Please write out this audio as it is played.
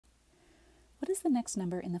is the next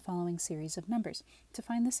number in the following series of numbers? To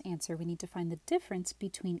find this answer, we need to find the difference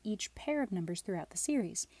between each pair of numbers throughout the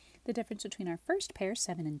series. The difference between our first pair,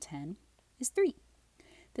 7 and 10, is 3.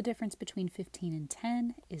 The difference between 15 and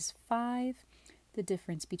 10 is 5. The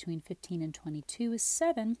difference between 15 and 22 is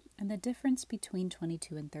 7. And the difference between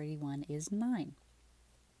 22 and 31 is 9.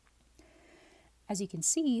 As you can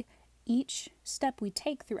see, each step we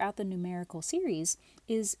take throughout the numerical series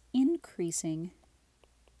is increasing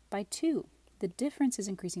by 2. The difference is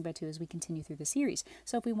increasing by 2 as we continue through the series.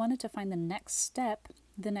 So if we wanted to find the next step,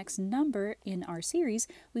 the next number in our series,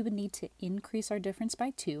 we would need to increase our difference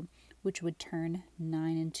by 2, which would turn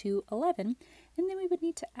 9 and 2, 11, and then we would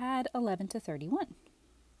need to add 11 to 31.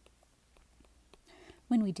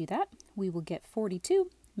 When we do that, we will get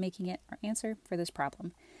 42, making it our answer for this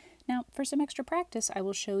problem. Now, for some extra practice, I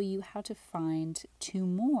will show you how to find 2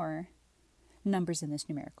 more numbers in this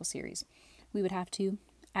numerical series. We would have to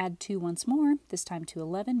add 2 once more, this time to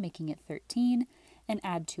 11, making it 13, and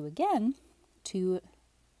add 2 again to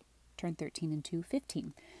turn 13 into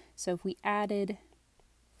 15. So if we added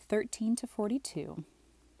 13 to 42,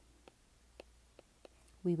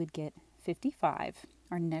 we would get 55,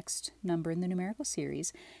 our next number in the numerical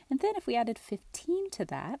series. And then if we added 15 to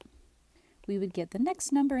that, we would get the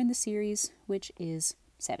next number in the series, which is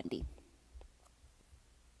 70.